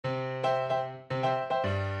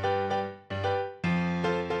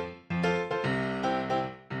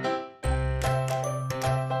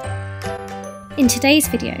In today's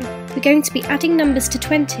video, we're going to be adding numbers to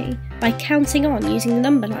 20 by counting on using the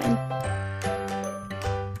number line.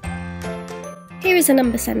 Here is a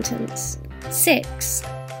number sentence. 6,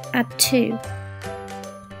 add 2.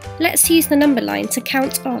 Let's use the number line to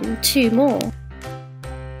count on 2 more.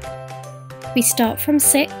 We start from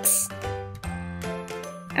 6,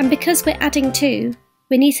 and because we're adding 2,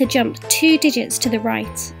 we need to jump 2 digits to the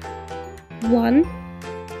right. 1,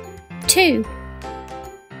 2.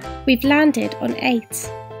 We've landed on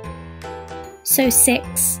 8. So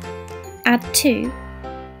 6 add 2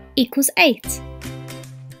 equals 8.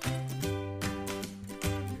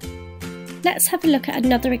 Let's have a look at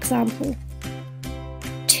another example.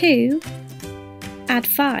 2 add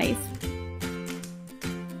 5.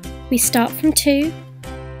 We start from 2,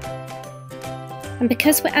 and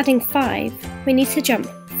because we're adding 5, we need to jump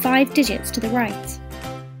 5 digits to the right.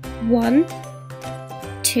 1,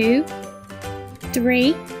 2,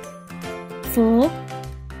 3, 4,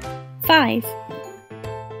 5.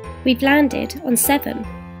 We've landed on 7.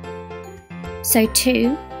 So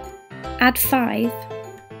 2 add 5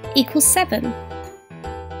 equals 7.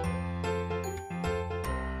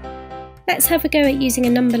 Let's have a go at using a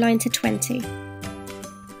number line to 20.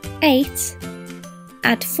 8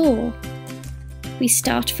 add 4. We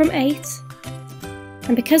start from 8,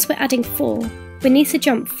 and because we're adding 4, we need to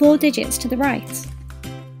jump 4 digits to the right.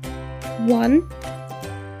 1,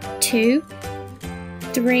 2,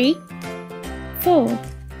 3, 4.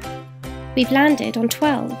 We've landed on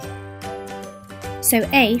 12. So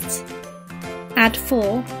 8 add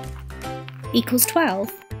 4 equals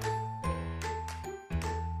 12.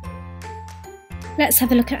 Let's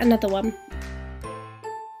have a look at another one.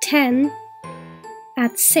 10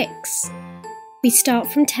 add 6. We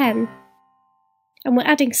start from 10, and we're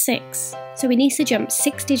adding 6, so we need to jump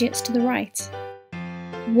 6 digits to the right.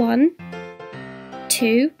 1,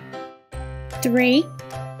 2, 3,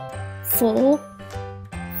 4,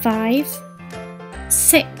 5,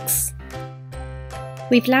 6.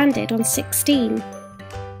 We've landed on 16.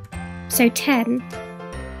 So 10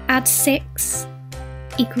 add 6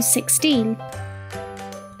 equals 16.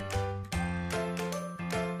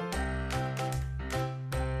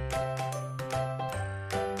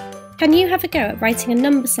 Can you have a go at writing a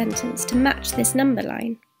number sentence to match this number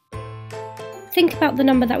line? Think about the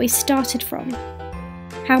number that we started from,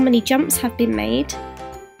 how many jumps have been made,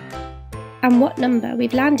 and what number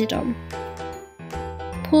we've landed on.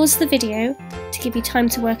 Pause the video to give you time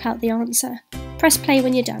to work out the answer. Press play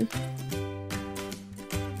when you're done.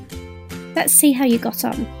 Let's see how you got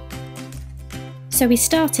on. So we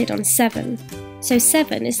started on 7, so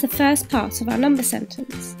 7 is the first part of our number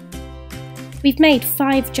sentence. We've made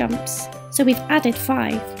 5 jumps, so we've added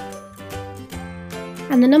 5.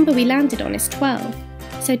 And the number we landed on is 12,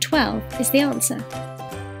 so 12 is the answer.